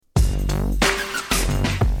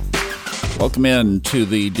Welcome in to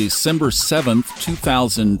the December 7th,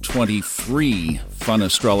 2023 Fun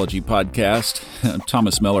Astrology podcast.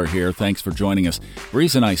 Thomas Miller here. Thanks for joining us. The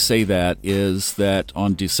reason I say that is that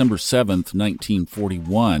on December 7th,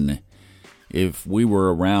 1941, if we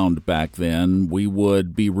were around back then, we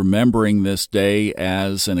would be remembering this day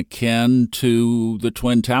as an akin to the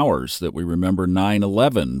Twin Towers that we remember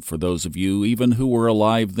 9/11, for those of you even who were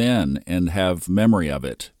alive then and have memory of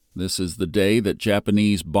it. This is the day that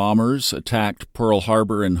Japanese bombers attacked Pearl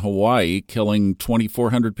Harbor in Hawaii, killing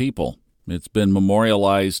 2,400 people. It's been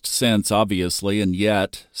memorialized since, obviously, and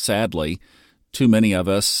yet, sadly, too many of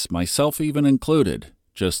us, myself even included,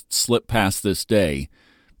 just slip past this day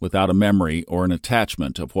without a memory or an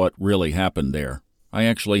attachment of what really happened there. I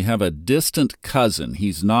actually have a distant cousin.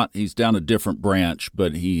 He's down a different branch,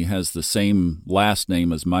 but he has the same last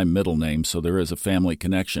name as my middle name, so there is a family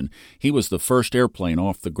connection. He was the first airplane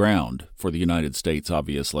off the ground for the United States,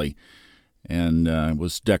 obviously, and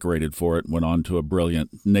was decorated for it, went on to a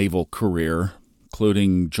brilliant naval career,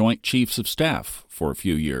 including Joint Chiefs of Staff for a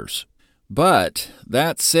few years. But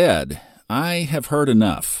that said, I have heard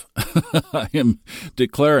enough. I am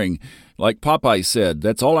declaring, like Popeye said,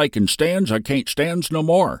 that's all I can stands, I can't stands no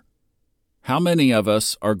more. How many of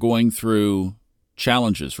us are going through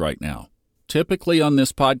challenges right now? Typically on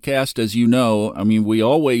this podcast, as you know, we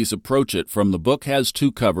always approach it from the book has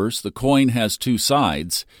two covers, the coin has two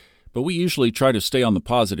sides, but we usually try to stay on the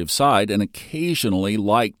positive side, and occasionally,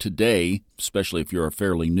 like today, especially if you're a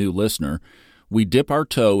fairly new listener, we dip our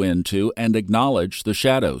toe into and acknowledge the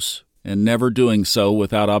shadows, and never doing so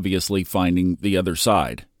without obviously finding the other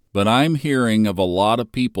side. But I'm hearing of a lot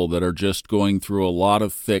of people that are just going through a lot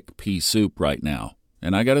of thick pea soup right now.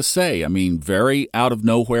 And I gotta say, very out of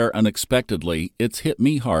nowhere, unexpectedly, it's hit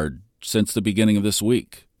me hard since the beginning of this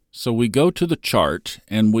week. So we go to the chart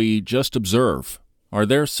and we just observe. Are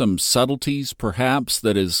there some subtleties, perhaps,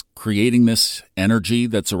 that is creating this energy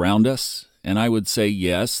that's around us? And I would say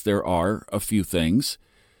yes, there are a few things.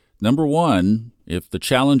 Number one, if the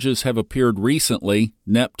challenges have appeared recently,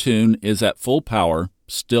 Neptune is at full power,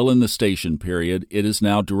 still in the station period. It is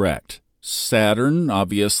now direct. Saturn,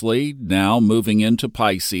 obviously, now moving into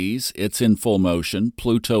Pisces. It's in full motion.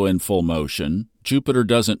 Pluto in full motion. Jupiter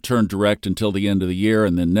doesn't turn direct until the end of the year,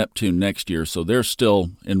 and then Neptune next year, so they're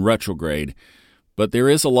still in retrograde. But there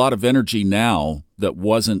is a lot of energy now that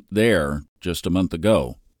wasn't there just a month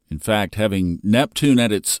ago. In fact, having Neptune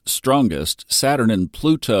at its strongest, Saturn and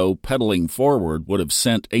Pluto pedaling forward would have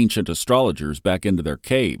sent ancient astrologers back into their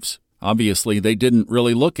caves. Obviously, they didn't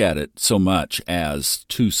really look at it so much as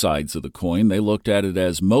two sides of the coin. They looked at it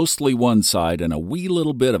as mostly one side and a wee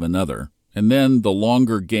little bit of another. And then the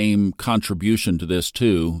longer game contribution to this,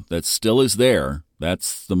 too, that still is there,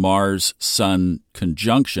 that's the Mars-Sun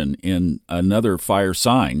conjunction in another fire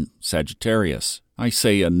sign, Sagittarius. I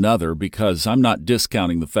say another because I'm not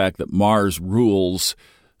discounting the fact that Mars rules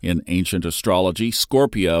in ancient astrology,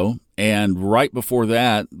 Scorpio, and right before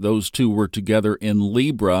that, those two were together in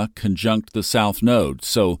Libra, conjunct the South Node.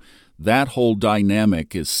 So that whole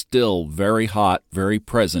dynamic is still very hot, very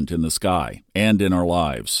present in the sky and in our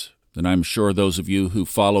lives. And I'm sure those of you who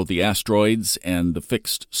follow the asteroids and the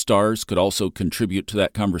fixed stars could also contribute to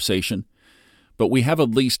that conversation. But we have at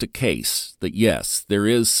least a case that, yes, there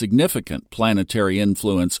is significant planetary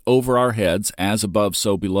influence over our heads, as above,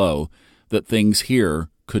 so below, that things here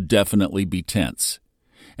could definitely be tense.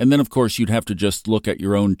 And then, of course, you'd have to just look at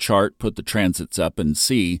your own chart, put the transits up, and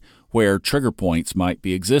see where trigger points might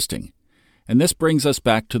be existing. And this brings us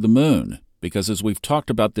back to the moon, because as we've talked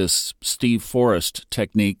about this Steve Forrest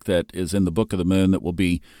technique that is in the Book of the Moon that will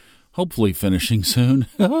be hopefully finishing soon.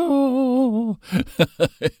 Oh,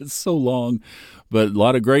 it's so long, but a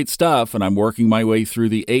lot of great stuff, and I'm working my way through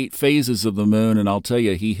the 8 phases of the moon, and I'll tell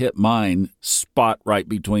you, he hit mine spot right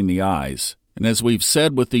between the eyes. And as we've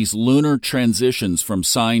said with these lunar transitions from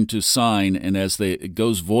sign to sign, and as it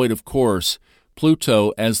goes void of course,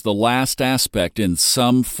 Pluto as the last aspect in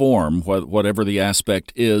some form, whatever the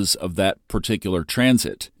aspect is of that particular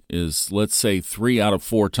transit, is, let's say, 3 out of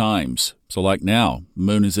 4 times. So like now,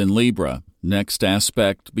 moon is in Libra. Next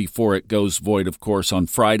aspect before it goes void, of course, on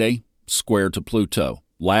Friday, square to Pluto.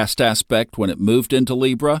 Last aspect when it moved into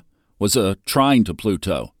Libra was a trine to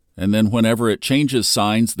Pluto. And then whenever it changes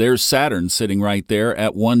signs, there's Saturn sitting right there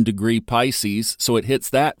at 1 degree Pisces, so it hits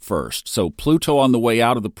that first. So Pluto on the way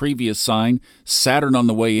out of the previous sign, Saturn on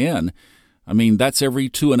the way in. That's every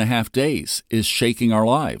 2.5 days is shaking our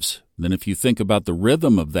lives. Then if you think about the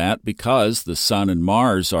rhythm of that, because the Sun and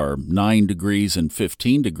Mars are 9 degrees and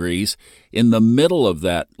 15 degrees, in the middle of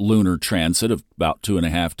that lunar transit of about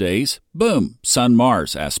 2.5 days, boom,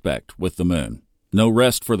 Sun-Mars aspect with the moon. No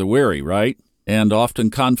rest for the weary, right? And often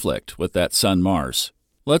conflict with that Sun-Mars.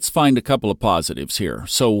 Let's find a couple of positives here.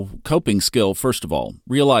 So, coping skill, first of all,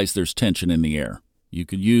 realize there's tension in the air. You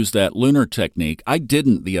could use that lunar technique. I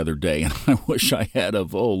didn't the other day, and I wish I had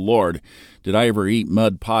of, oh Lord, did I ever eat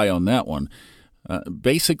mud pie on that one?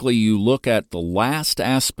 Basically, you look at the last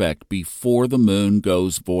aspect before the moon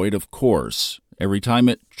goes void of course, every time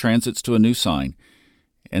it transits to a new sign,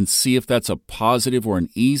 and see if that's a positive or an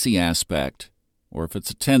easy aspect, or if it's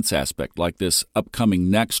a tense aspect, like this upcoming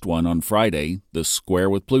next one on Friday, the square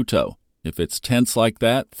with Pluto. If it's tense like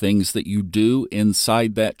that, things that you do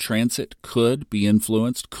inside that transit could be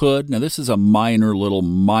influenced, Now, this is a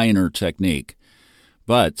minor technique.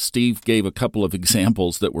 But Steve gave a couple of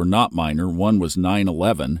examples that were not minor. One was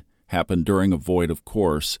 9/11, happened during a void of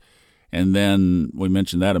course. And then, we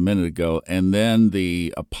mentioned that a minute ago, and then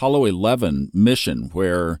the Apollo 11 mission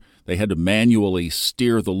where they had to manually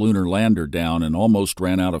steer the lunar lander down and almost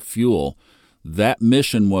ran out of fuel. That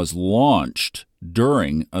mission was launched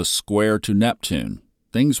during a square to Neptune.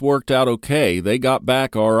 Things worked out okay. They got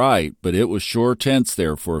back all right, but it was sure tense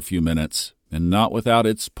there for a few minutes, and not without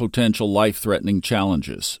its potential life-threatening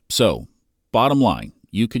challenges. So, bottom line,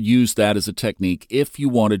 you could use that as a technique if you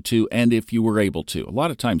wanted to and if you were able to. A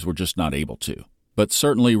lot of times we're just not able to. But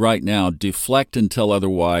certainly right now, deflect until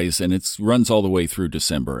otherwise, and it runs all the way through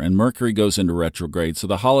December. And Mercury goes into retrograde, so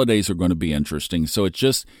the holidays are going to be interesting. So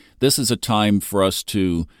this is a time for us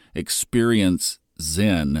to experience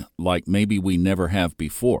Zen like maybe we never have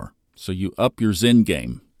before. So you up your Zen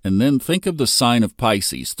game. And then think of the sign of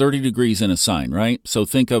Pisces, 30 degrees in a sign, right? So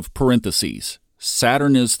think of parentheses.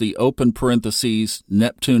 Saturn is the open parentheses,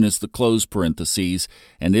 Neptune is the closed parentheses,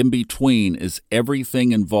 and in between is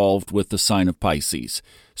everything involved with the sign of Pisces.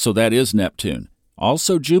 So that is Neptune.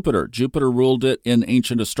 Also Jupiter. Jupiter ruled it in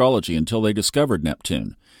ancient astrology until they discovered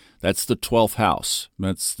Neptune. That's the 12th house.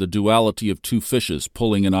 That's the duality of two fishes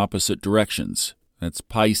pulling in opposite directions. That's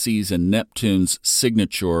Pisces and Neptune's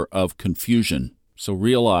signature of confusion. So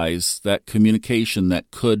realize that communication that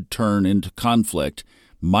could turn into conflict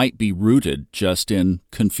might be rooted just in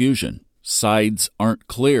confusion. Sides aren't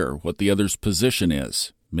clear what the other's position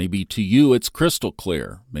is. Maybe to you it's crystal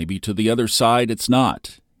clear. Maybe to the other side it's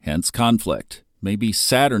not. Hence conflict. Maybe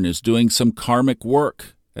Saturn is doing some karmic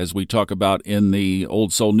work, as we talk about in the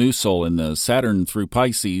Old Soul, New Soul in the Saturn through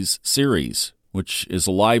Pisces series, which is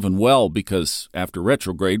alive and well because after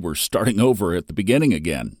retrograde we're starting over at the beginning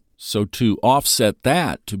again. So to offset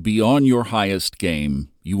that, to be on your highest game,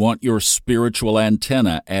 you want your spiritual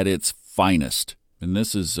antenna at its finest. And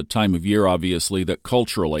this is a time of year, obviously, that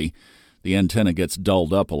culturally the antenna gets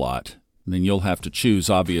dulled up a lot. And then you'll have to choose,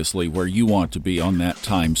 obviously, where you want to be on that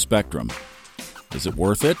time spectrum. Is it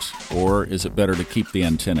worth it, or is it better to keep the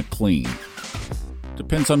antenna clean?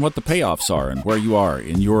 Depends on what the payoffs are and where you are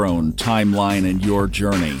in your own timeline and your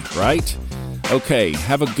journey, right? Okay,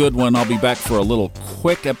 have a good one. I'll be back for a little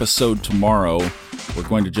quick episode tomorrow. We're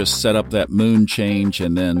going to just set up that moon change,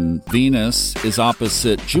 and then Venus is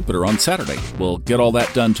opposite Jupiter on Saturday. We'll get all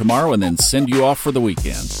that done tomorrow and then send you off for the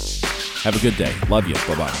weekend. Have a good day. Love you.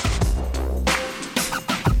 Bye-bye.